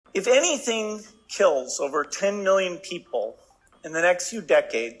If anything kills over 10 million people in the next few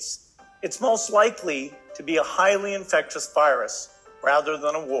decades, it's most likely to be a highly infectious virus rather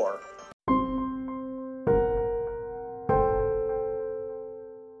than a war.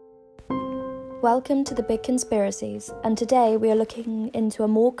 Welcome to The Big Conspiracies, and today we are looking into a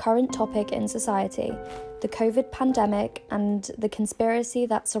more current topic in society, the COVID pandemic and the conspiracy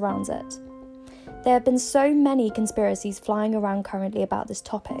that surrounds it. There have been so many conspiracies flying around currently about this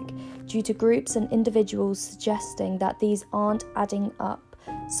topic, due to groups and individuals suggesting that these aren't adding up,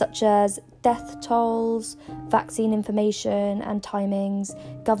 such as death tolls, vaccine information and timings,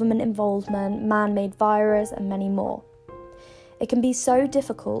 government involvement, man-made virus, and many more. It can be so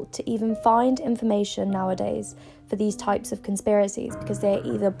difficult to even find information nowadays for these types of conspiracies because they're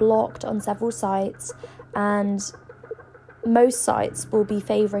either blocked on several sites, and most sites will be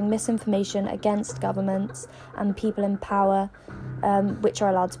favouring misinformation against governments and people in power, which are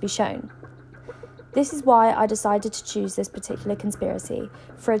allowed to be shown. This is why I decided to choose this particular conspiracy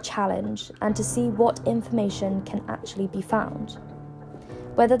for a challenge and to see what information can actually be found.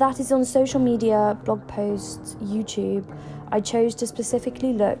 Whether that is on social media, blog posts, YouTube, I chose to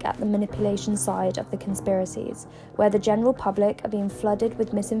specifically look at the manipulation side of the conspiracies, where the general public are being flooded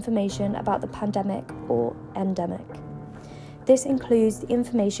with misinformation about the pandemic or endemic. This includes the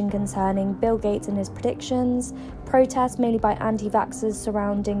information concerning Bill Gates and his predictions, protests mainly by anti-vaxxers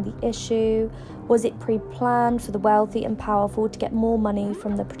surrounding the issue, was it pre-planned for the wealthy and powerful to get more money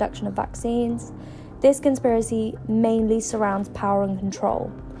from the production of vaccines? This conspiracy mainly surrounds power and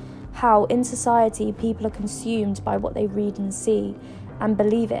control. How in society people are consumed by what they read and see and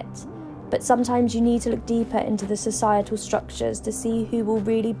believe it. But sometimes you need to look deeper into the societal structures to see who will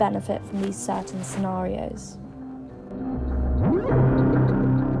really benefit from these certain scenarios.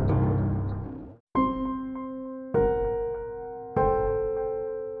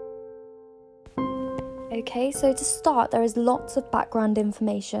 Okay, so to start, there is lots of background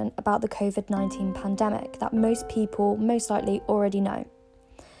information about the COVID-19 pandemic that most people most likely already know.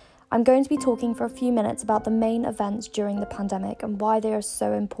 I'm going to be talking for a few minutes about the main events during the pandemic and why they are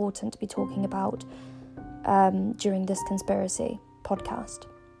so important to be talking about during this conspiracy podcast.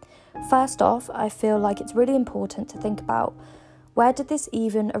 First off, I feel like it's really important to think about where did this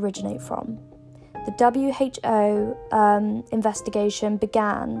even originate from? The WHO investigation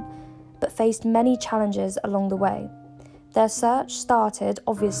began but faced many challenges along the way. Their search started,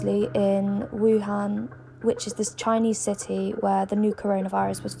 obviously, in Wuhan, which is this Chinese city where the new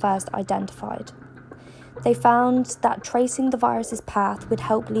coronavirus was first identified. They found that tracing the virus's path would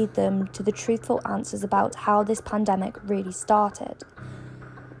help lead them to the truthful answers about how this pandemic really started.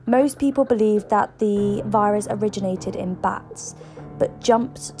 Most people believe that the virus originated in bats, but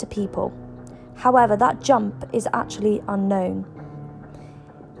jumped to people. However, that jump is actually unknown.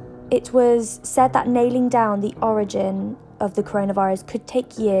 It was said that nailing down the origin of the coronavirus could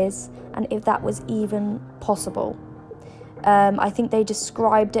take years, and if that was even possible. I think they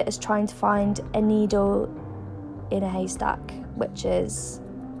described it as trying to find a needle in a haystack, which is,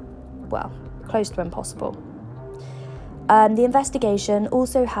 well, close to impossible. The investigation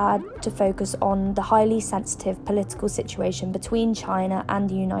also had to focus on the highly sensitive political situation between China and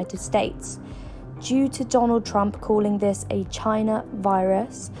the United States, due to Donald Trump calling this a China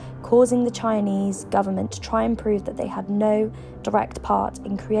virus, causing the Chinese government to try and prove that they had no direct part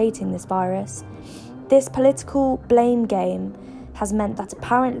in creating this virus. This political blame game has meant that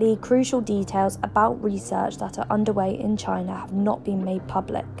apparently crucial details about research that are underway in China have not been made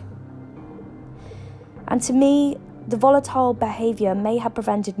public. And to me, the volatile behaviour may have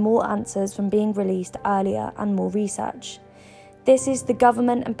prevented more answers from being released earlier and more research. This is the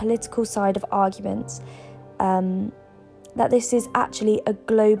government and political side of arguments, that this is actually a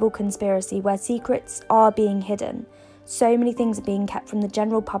global conspiracy where secrets are being hidden. So many things are being kept from the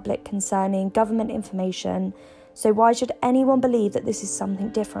general public concerning government information, so why should anyone believe that this is something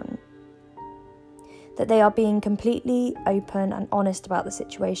different? That they are being completely open and honest about the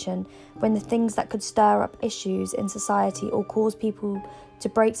situation when the things that could stir up issues in society or cause people to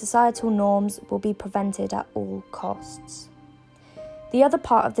break societal norms will be prevented at all costs. The other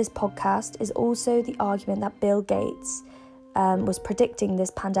part of this podcast is also the argument that Bill Gates was predicting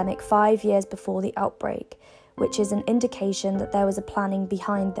this pandemic 5 years before the outbreak, which is an indication that there was a planning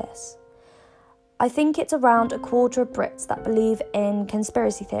behind this. I think it's around a quarter of Brits that believe in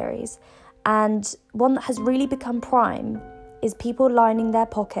conspiracy theories, and one that has really become prime is people lining their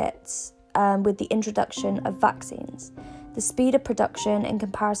pockets with the introduction of vaccines, the speed of production in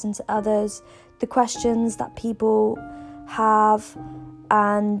comparison to others, the questions that people have,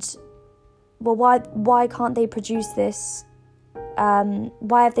 and well, why can't they produce this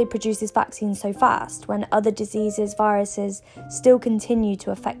why have they produced this vaccine so fast when other diseases, viruses still continue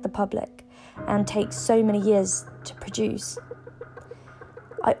to affect the public and take so many years to produce?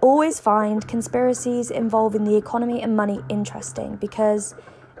 I always find conspiracies involving the economy and money interesting because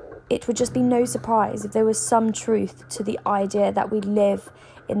it would just be no surprise if there was some truth to the idea that we live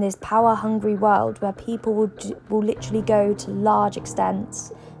in this power-hungry world where people will literally go to large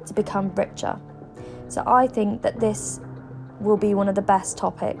extents to become richer. So I think that this will be one of the best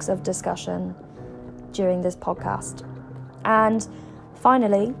topics of discussion during this podcast. And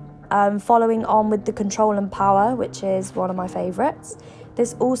finally, following on with the control and power, which is one of my favourites,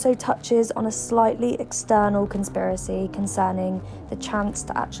 this also touches on a slightly external conspiracy concerning the chance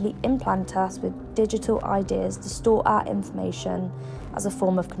to actually implant us with digital ideas to store our information as a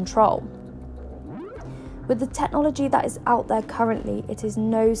form of control. With the technology that is out there currently, it is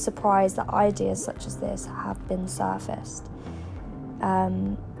no surprise that ideas such as this have been surfaced.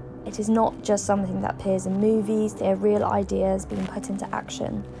 It is not just something that appears in movies, they are real ideas being put into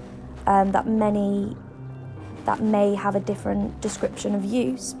action that may have a different description of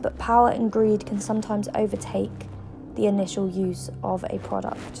use, but power and greed can sometimes overtake the initial use of a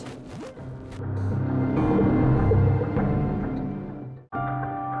product.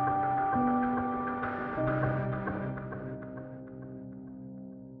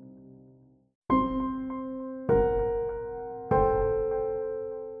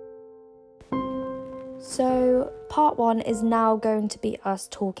 So, part one is now going to be us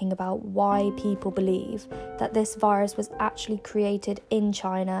talking about why people believe that this virus was actually created in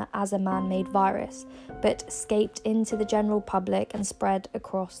China as a man-made virus, but escaped into the general public and spread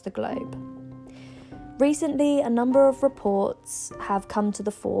across the globe. Recently, a number of reports have come to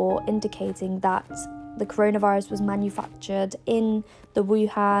the fore indicating that the coronavirus was manufactured in the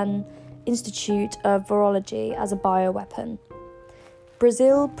Wuhan Institute of Virology as a bioweapon.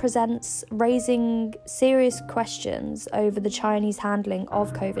 Brazil presents raising serious questions over the Chinese handling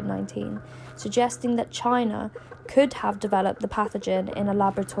of COVID-19, suggesting that China could have developed the pathogen in a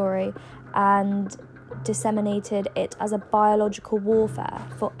laboratory and disseminated it as a biological warfare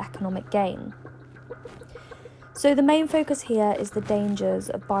for economic gain. So the main focus here is the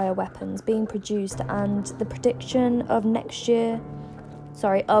dangers of bioweapons being produced and the prediction of next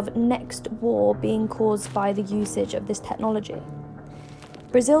war being caused by the usage of this technology.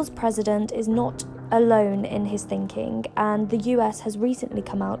 Brazil's president is not alone in his thinking, and the US has recently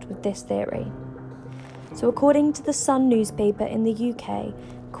come out with this theory. So according to the Sun newspaper in the UK,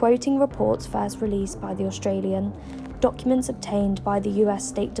 quoting reports first released by the Australian, documents obtained by the US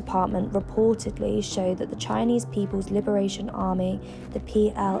State Department reportedly show that the Chinese People's Liberation Army, the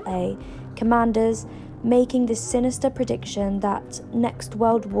PLA, commanders making this sinister prediction that next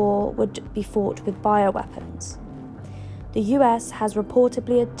world war would be fought with bioweapons. The US has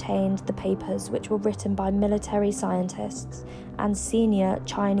reportedly obtained the papers, which were written by military scientists and senior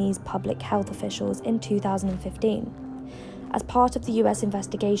Chinese public health officials in 2015, as part of the US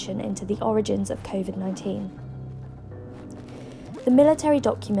investigation into the origins of COVID-19. The military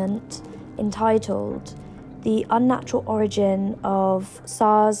document, entitled The Unnatural Origin of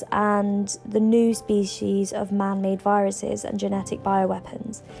SARS and the New Species of Man-Made Viruses and Genetic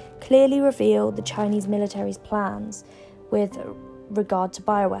Bioweapons, clearly revealed the Chinese military's plans with regard to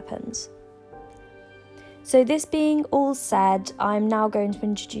bioweapons. So this being all said, I'm now going to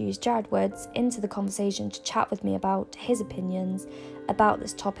introduce Jared Woods into the conversation to chat with me about his opinions about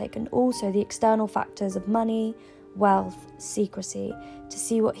this topic and also the external factors of money, wealth, secrecy, to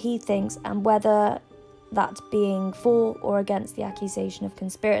see what he thinks and whether that's being for or against the accusation of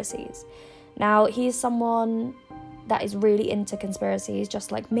conspiracies. Now, he is someone that is really into conspiracies,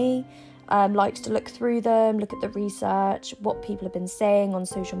 just like me, likes to look through them, look at the research, what people have been saying on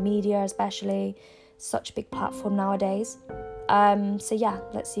social media especially. Such a big platform nowadays. So yeah,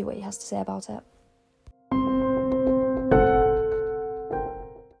 let's see what he has to say about it.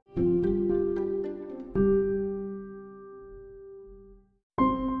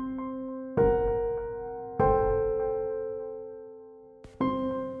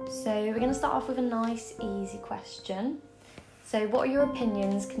 So we're going to start off with a nice, easy question. So what are your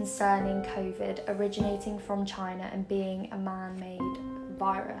opinions concerning COVID originating from China and being a man-made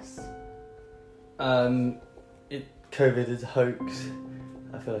virus? COVID is a hoax.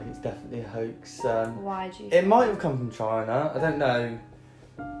 I feel like it's definitely a hoax. Why do you It might have come from China. I don't know.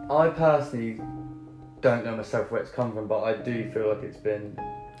 I personally don't know myself where it's come from, but I do feel like it's been...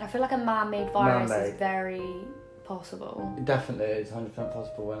 I feel like a man-made virus is very possible. It definitely is 100%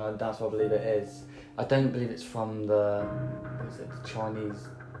 possible, and that's what I believe it is. I don't believe it's from the Chinese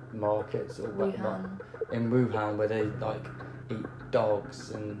markets or whatnot. In Wuhan, where they eat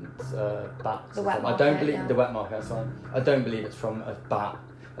dogs and bats. The wet I don't market, believe yeah. the wet market. That's fine. I don't believe it's from a bat.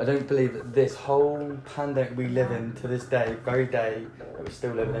 I don't believe that this whole pandemic we live in to this day, very day that we're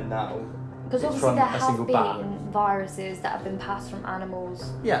still living in now, Because it's obviously from there a have single been bat. viruses that have been passed from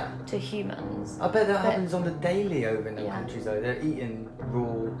animals Yeah. to humans. I bet that But- happens on the daily over in the Yeah. countries though. They're eating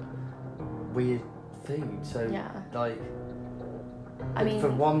raw, weird food. So Yeah. like, I mean, for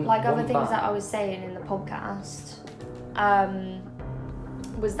one, like other one things bat, that I was saying in the podcast,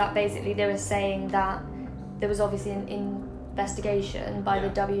 was that basically they were saying that there was obviously an investigation by the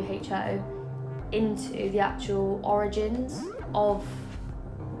WHO into the actual origins of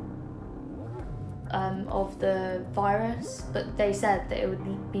the virus, but they said that it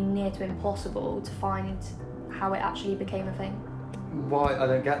would be near to impossible to find how it actually became a thing. Why? I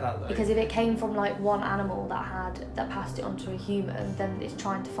don't get that though. Because if it came from like one animal that passed it onto a human, then it's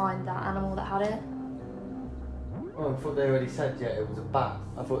trying to find that animal that had it. Oh, I thought they already said it was a bat.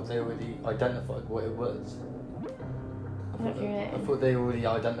 I thought they already identified what it was. What do you mean? I thought they already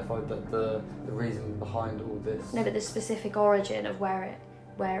identified that the reason behind all this. No, but the specific origin of where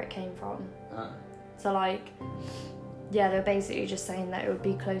it came from. So like, yeah, they're basically just saying that it would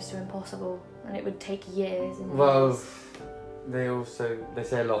be close to impossible and it would take years and years. They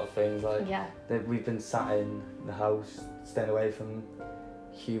say a lot of things like Yeah. that we've been sat in the house, staying away from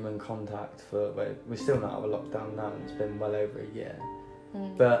human contact we're still not out of lockdown now. It's been well over a year.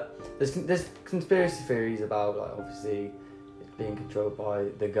 But there's conspiracy theories about like obviously it's being controlled by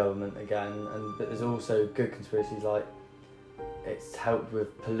the government again, but there's also good conspiracies like it's helped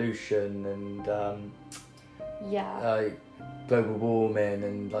with pollution and global warming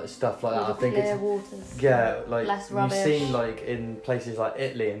and like stuff like that. I think clear it's waters. Like less you've rubbish. seen like in places like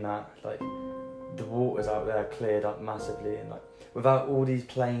Italy and that, like the waters out there cleared up massively, and like without all these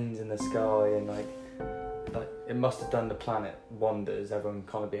planes in the sky and like it must have done the planet wonders. Everyone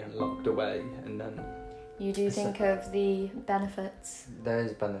kind of being locked away, and then you do think of the benefits. There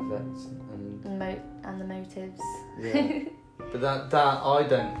is benefits and the motives. Yeah. But that I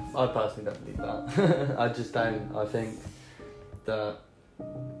personally don't believe that. I just don't. I think that.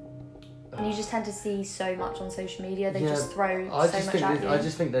 And you just tend to see so much on social media. They just throw I so much at you. I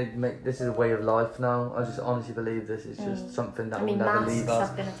just think they make this is a way of life now. I just honestly believe this is just something that will never leave us. Masks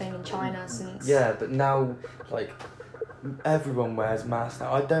have been a thing in China since. Yeah, but now like everyone wears masks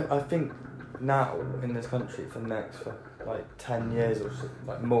now. I think now in this country for like 10 years or so,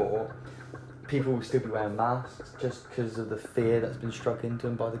 like more, people will still be wearing masks just because of the fear that's been struck into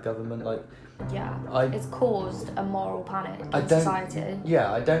them by the government. Like, it's caused a moral panic in society.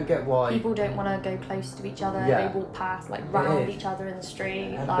 Yeah, I don't get why people don't want to go close to each other. Yeah. They walk past round each other in the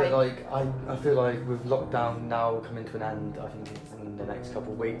street. But I feel like with lockdown now coming to an end, I think it's in the next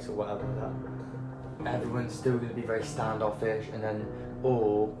couple of weeks or whatever, that everyone's still going to be very standoffish, and then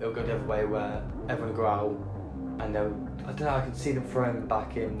or it'll go the other way where everyone will go out and I can see them throwing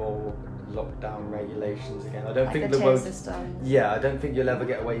back in more lockdown regulations again. I don't think the world system. Yeah, I don't think you'll ever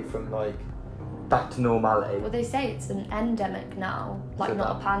get away from back to normality. Well, they say it's an endemic now, not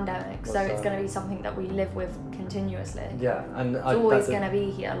a pandemic. So it's going to be something that we live with continuously. Yeah, and it's always going to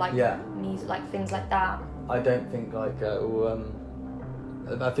be here, music, things like that. I don't think I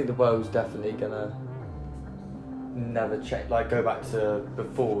think the world's definitely gonna never change, go back to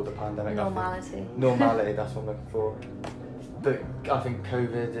before the pandemic. Normality. Normality, that's what I'm looking for. But I think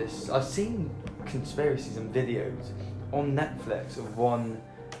COVID I've seen conspiracies and videos on Netflix of one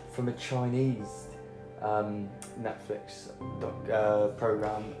from a Chinese Netflix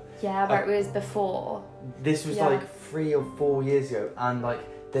program. Yeah, but it was before. This was 3 or 4 years ago, and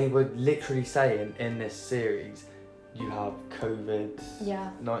they were literally saying in this series, you have COVID. Yeah.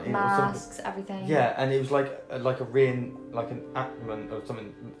 19 masks, everything. Yeah, and it was like an enactment of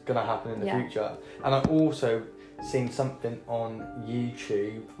something that's gonna happen in the future. And I also seen something on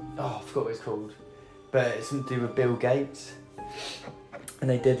YouTube. Oh, I forgot what it's called, but it's something to do with Bill Gates. And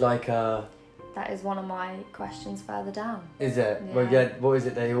they did That is one of my questions further down. Is it? Yeah. Well, yeah. What is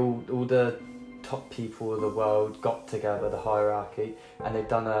it? They all the top people of the world got together, the hierarchy, and they've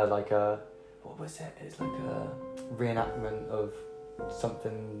done what was it? It's like a reenactment of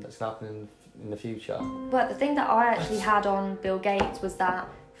something that's gonna happen in the future. But the thing that I actually had on Bill Gates was that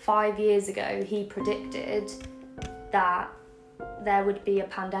 5 years ago he predicted that there would be a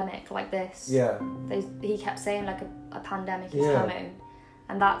pandemic like this. Yeah. He kept saying a pandemic is coming,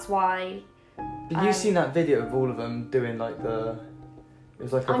 and that's why. But you've seen that video of all of them doing it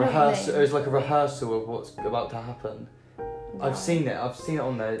was like a I know rehearsal. what you mean. It was like a rehearsal of what's about to happen. Yeah. I've seen it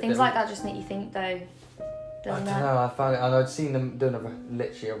on there. Things like that just make you think though. doesn't I don't know, I found it, and I'd seen them doing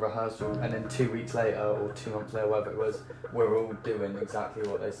literally a rehearsal, and then 2 weeks later, or 2 months later, whatever it was, we're all doing exactly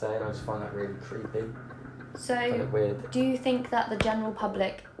what they say, and I just find that really creepy. So, I find it weird. do you think that the general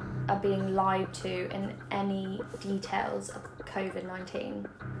public are being lied to in any details of COVID-19?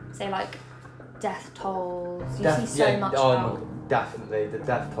 Say, like, death tolls, see so much about... Definitely, the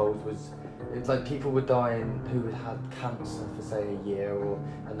death tolls was... It's like people were dying who had had cancer for, say, a year, or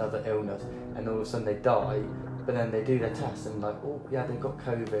another illness, and all of a sudden they die, but then they do their test and like, oh yeah, they've got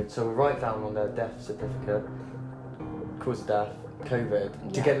COVID, so we'll write down on their death certificate, cause of death,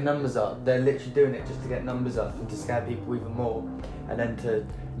 COVID, to get the numbers up. They're literally doing it just to get numbers up and to scare people even more, and then to...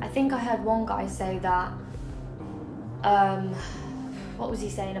 I think I heard one guy say that, what was he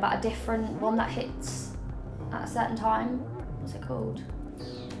saying, about a different one that hits at a certain time? What's it called?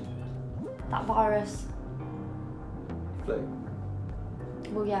 That virus. Flu.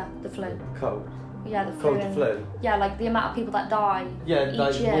 Well, yeah, the flu. Cold. Yeah, the flu. Cold the flu. Yeah, like the amount of people that die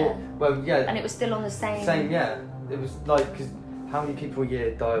each year. And it was still on the same... Yeah. It was like, because how many people a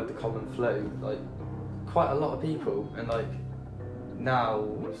year die of the common flu? Like, quite a lot of people. And like, now,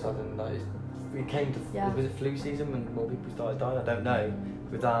 all of a sudden, like, we came to... Was it flu season when more people started dying? I don't know.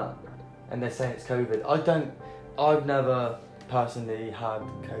 With that. And they're saying it's COVID. I've never... personally had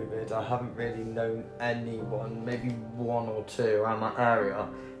COVID. I haven't really known anyone, maybe one or two around my area,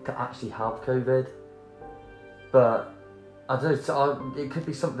 to actually have COVID. But I don't know, so it could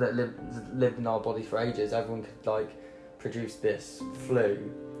be something that lived in our body for ages. Everyone could like produce this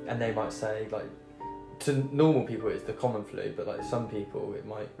flu, and they might say like, to normal people it's the common flu, but like some people it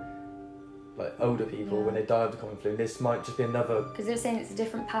might, like older people, when they die of the common flu, this might just be another... Because they were saying it's a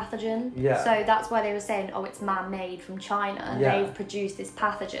different pathogen. Yeah. So that's why they were saying, oh, it's man-made from China, and they've produced this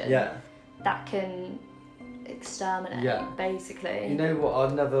pathogen that can exterminate, basically. You know what,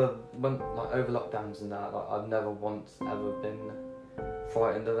 I've never, like over lockdowns and that, like I've never once ever been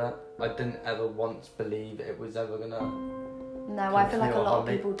frightened of it. I didn't ever once believe it was ever gonna... No, I feel like a lot of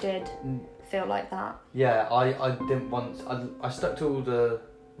people did feel like that. Yeah, I didn't once... I stuck to all the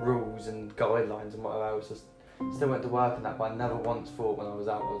rules and guidelines and whatever else. I still went to work and that, but I never once thought when I was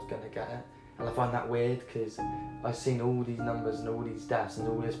out I was going to get it. And I find that weird because I've seen all these numbers and all these deaths and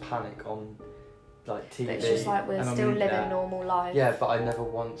all this panic on like TV. But it's just like we're still living normal life. Yeah, but I never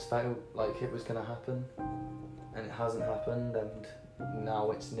once felt like it was going to happen, and it hasn't happened, and now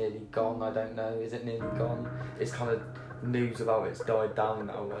it's nearly gone. I don't know, is it nearly gone? It's kind of news about it's died down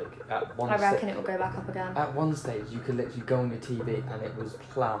now. Like at one, I reckon it will go back up again. At one stage, you could literally go on your TV and it was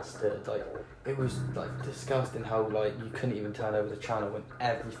plastered. Like it was like disgusting how like you couldn't even turn over the channel when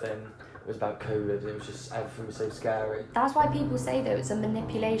everything was about COVID. It was just, everything was so scary. That's why people say though it's a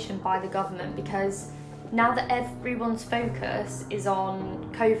manipulation by the government, because now that everyone's focus is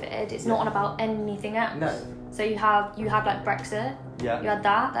on COVID, it's not on about anything else. No. So you had like Brexit. Yeah. You had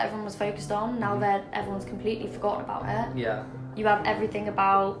that everyone was focused on. Now that everyone's completely forgotten about it. Yeah. You have everything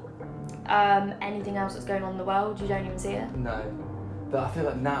about anything else that's going on in the world. You don't even see it. No. But I feel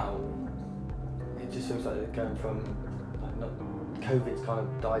like now it just feels like they're going from like not COVID's kind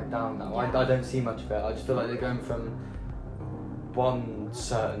of died down now. Yeah. I don't see much of it. I just feel like they're going from one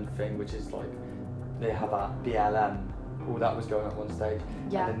certain thing, which is like they have that BLM. All that was going on at one stage,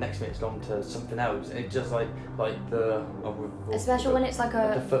 and then next minute it's gone to something else. It just like the especially when it's like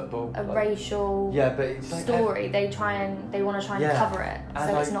the football, a racial but it's like story. They want to try and cover it, and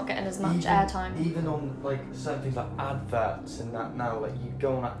so like, it's not getting as much airtime. Even on like certain things like adverts and that now, like you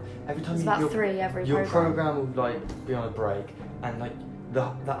go on every time it's about three every your program will like be on a break, and like the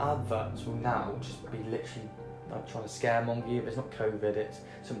adverts will now just be literally like trying to scaremonger you. If it's not COVID, it's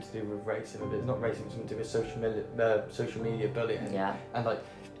something to do with racism. If it's not racism, it's something to do with social media bullying. Yeah. And like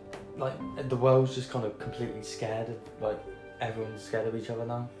the world's just kind of completely scared of, like everyone's scared of each other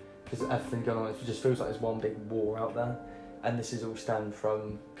now because everything going on. It just feels like there's one big war out there, and this is all stemmed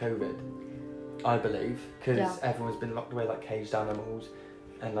from COVID, I believe, because everyone's been locked away like caged animals,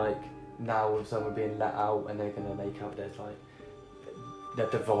 and like now all of a sudden we're being let out, and they're gonna make out there's like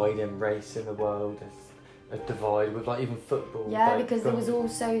they're dividing race in the world. There's a divide with like even football. Yeah, like, because there was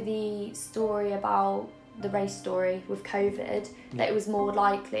also the story about the race story with COVID that it was more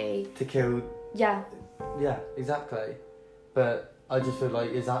likely to kill. Yeah. Yeah, exactly. But I just feel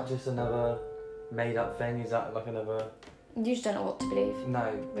like, is that just another made up thing? Is that like another... You just don't know what to believe.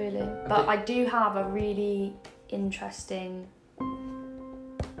 No. Really. But I do have a really interesting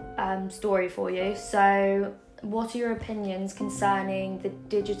story for you. So... what are your opinions concerning the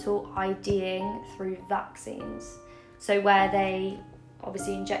digital IDing through vaccines? So where they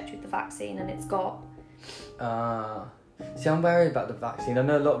obviously inject you with the vaccine and it's got... See, I'm worried about the vaccine. I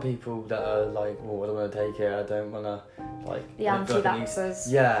know a lot of people that are like, oh, I don't want to take it, I don't want to, like... The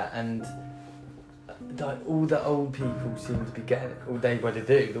anti-vaxxers. Yeah, and like, all the old people seem to be getting it. All what they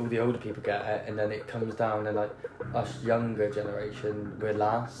do, all the older people get it, and then it comes down, and like, us younger generation, we're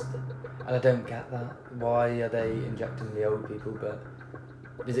last. And I don't get that. Why are they injecting the old people? But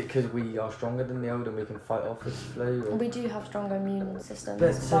is it because we are stronger than the old and we can fight off this flu? Or? We do have stronger immune systems.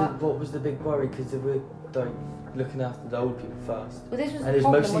 But so what was the big worry? Because we're like looking after the old people first. Well, this was and the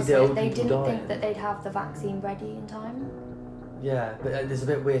problem, mostly wasn't the old it? They people didn't dying. think that they'd have the vaccine ready in time. Yeah, but it's a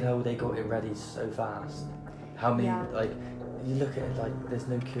bit weird how they got it ready so fast. How many, like, you look at it like there's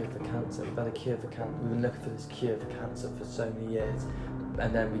no cure for cancer. We've had a cure for cancer. We've been looking for this cure for cancer for so many years.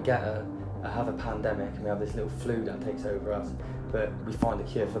 And then we get have a pandemic and we have this little flu that takes over us. But we find a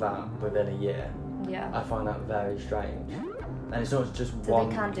cure for that within a year. Yeah. I find that very strange. And it's not just so one...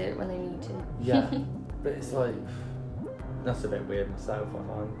 they can do it when they need to. Yeah. But it's like... That's a bit weird myself, I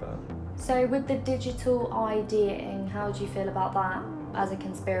find, but... So with the digital IDing, how do you feel about that as a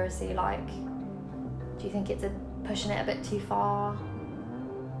conspiracy? Like, do you think it's pushing it a bit too far?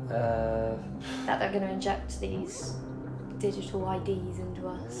 That they're going to inject these digital IDs into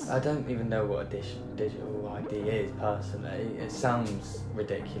us? I don't even know what a digital ID is, personally. It sounds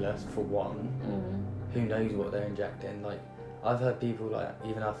ridiculous, for one. Who knows what they're injecting? Like, I've heard people, like,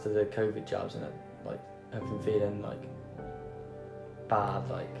 even after the COVID jabs and, like, have been feeling, like, bad,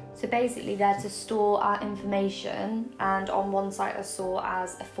 like... So basically they're to store our information, and on one site are stored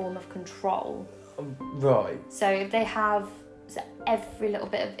as a form of control. Right. So if they have... So every little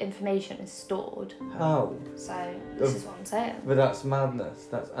bit of information is stored. How? So this is what I'm saying. But that's madness.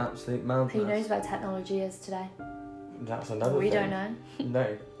 That's absolute madness. Who knows where technology is today? That's another We thing. don't know.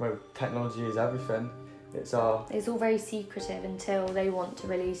 No. Well, technology is everything. It's all very secretive until they want to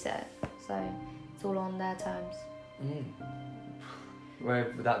release it. So it's all on their terms.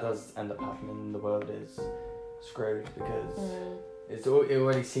 Where that does end up happening, the world is screwed because it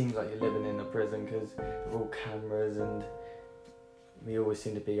already seems like you're living in a prison because of all cameras, and we always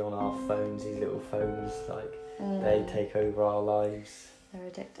seem to be on our phones, these little phones, like they take over our lives. They're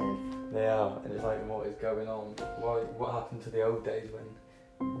addictive. They are, and it's like, what is going on? What happened to the old days when,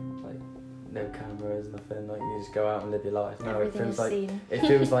 like, no cameras, nothing, like you just go out and live your life? No, Everything it feels is like seen. It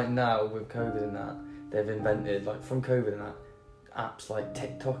feels like now with COVID and that, they've invented, like from COVID and that, apps like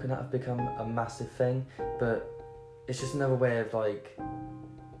TikTok and that have become a massive thing, but it's just another way of like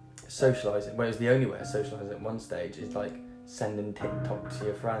socialising. Whereas the only way of socialising at one stage is like sending TikTok to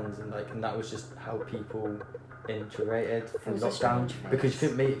your friends, and that was just how people integrated from lockdown, because you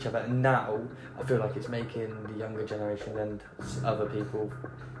couldn't meet each other. And now I feel like it's making the younger generation and other people,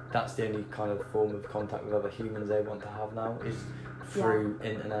 that's the only kind of form of contact with other humans they want to have now, is through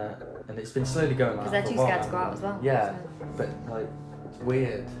internet. And it's been slowly going like that. Because they're too scared to go out as well. Yeah, so. but like, it's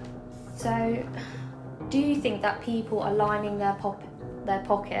weird. So, do you think that people are lining their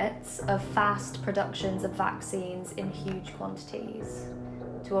pockets of fast productions of vaccines in huge quantities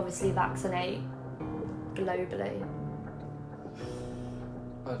to obviously vaccinate globally?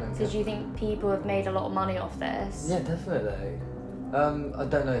 So do you think people have made a lot of money off this? Yeah, definitely. I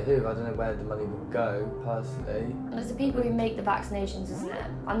don't know who, I don't know where the money will go, personally. It's the people who make the vaccinations, isn't it?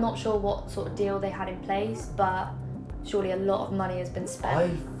 I'm not sure what sort of deal they had in place, but surely a lot of money has been spent. I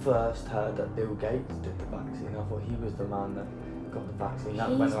first heard that Bill Gates did the vaccine. I thought he was the man that got the vaccine. That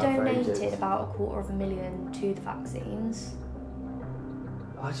He's donated about $250,000 to the vaccines.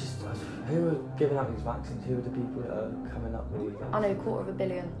 Who are giving out these vaccines? Who are the people that are coming up with these vaccines? I know, $250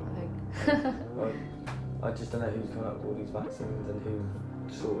 million, I think. Well, I just don't know who's coming up with all these vaccines and who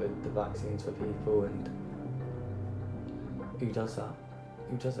sorted the vaccines for people, and who does that?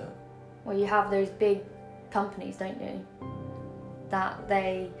 Who does it? Well, you have those big companies, don't you? That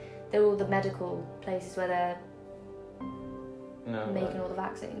they're all the medical places where they're making all the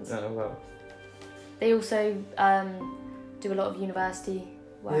vaccines. No, well. They also do a lot of university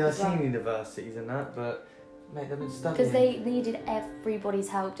work Yeah, I've as well. seen universities and that, but mate, they've been studying. Because they needed everybody's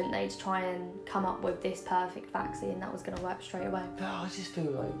help, didn't they, to try and come up with this perfect vaccine that was going to work straight away. No, I just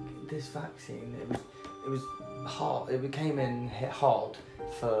feel like this vaccine, it was hard. It came in hit hard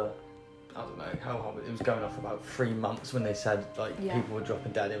for, I don't know how hard, but it was going on for about 3 months when they said like people were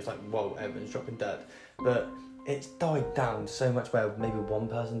dropping dead. It was like, whoa, everyone's dropping dead. But it's died down so much where maybe one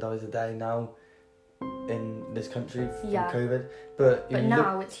person dies a day now in this country from COVID. But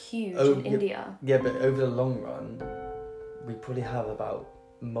now it's huge in India. Yeah, but over the long run, we probably have about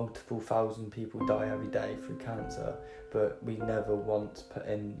multiple thousand people die every day through cancer, but we never once put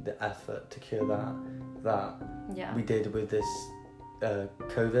in the effort to cure that we did with this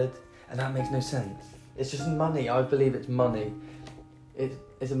COVID, and that makes no sense. It's just money. I believe it's money.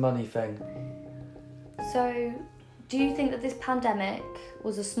 It's a money thing. So, do you think that this pandemic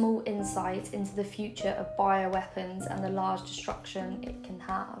was a small insight into the future of bioweapons and the large destruction it can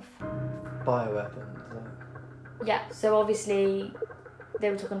have? Bioweapons. Yeah, so obviously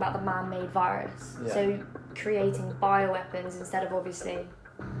they were talking about the man-made virus. Yeah. So creating bioweapons instead of obviously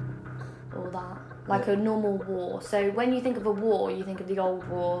all that. Like a normal war. So when you think of a war, you think of the old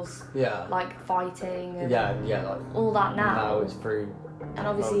wars. Yeah. Like fighting and like all that now. Now it's through and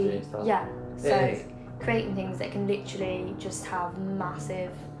obviously and stuff. yeah. So creating things that can literally just have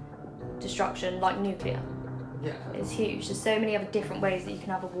massive destruction, like nuclear. Yeah. It's huge. There's so many other different ways that you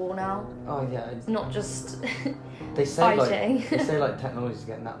can have a war now. Oh yeah. It's not just they say fighting. they say technology's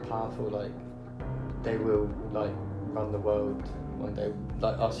getting that powerful, they will run the world one day.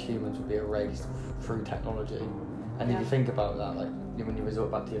 Us humans will be erased through technology. And if you think about that, when you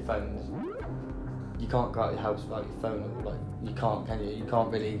resort back to your phones, you can't go out of your house without your phone, or you can't, can you? You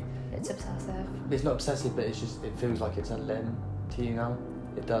can't really. It's obsessive. It's not obsessive, but it feels like it's a limb to you now.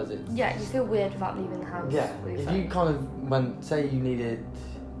 It does. Yeah, you feel weird without leaving the house. Yeah. With your If phone. you kind of say you needed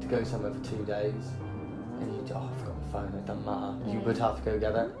to go somewhere for 2 days, and you I forgot my phone. It doesn't matter. You would have to go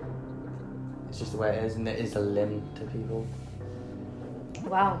get it. It's just the way it is, and it is a limb to people.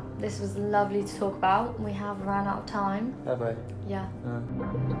 Wow, this was lovely to talk about. We have run out of time. Have we? Yeah.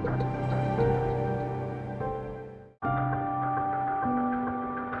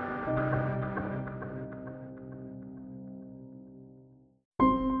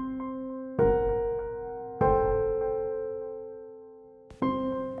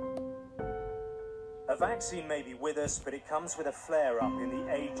 A vaccine may be with us, but it comes with a flare-up in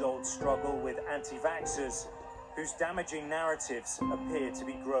the age-old struggle with anti-vaxxers, whose damaging narratives appear to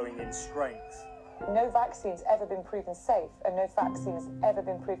be growing in strength. No vaccine's ever been proven safe, and no vaccine has ever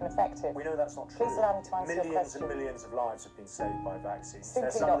been proven effective. We know that's not true. Please allow me to answer your Millions question. and millions of lives have been saved by vaccines. Simply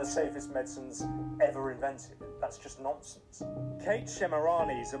They're some not of the true. safest medicines ever invented. That's just nonsense. Kate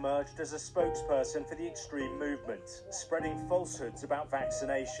Shemarani's emerged as a spokesperson for the extreme movement, spreading falsehoods about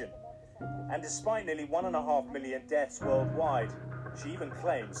vaccination. And despite nearly 1.5 million deaths worldwide, she even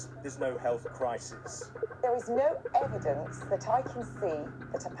claims there's no health crisis. There is no evidence that I can see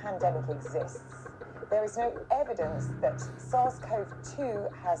that a pandemic exists. There is no evidence that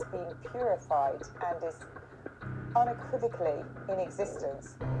SARS-CoV-2 has been purified and is unequivocally in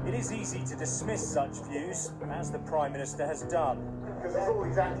existence. It is easy to dismiss such views, as the Prime Minister has done. Because there's all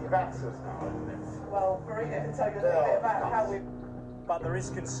these anti-vaxxers now, isn't there? Well, Marina can tell you a little bit about how we... But there is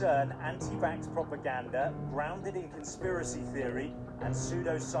concern anti-vax propaganda, grounded in conspiracy theory and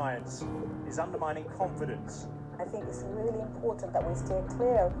pseudoscience, is undermining confidence. I think it's really important that we stay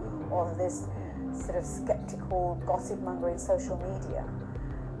clear of this sort of skeptical gossip mongering social media.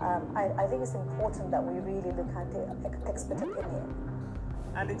 I think it's important that we really look at the expert opinion.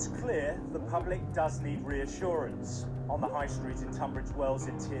 And it's clear the public does need reassurance. On the High Street in Tunbridge Wells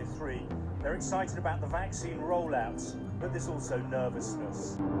in Tier 3, they're excited about the vaccine rollouts, but there's also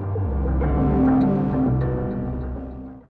nervousness.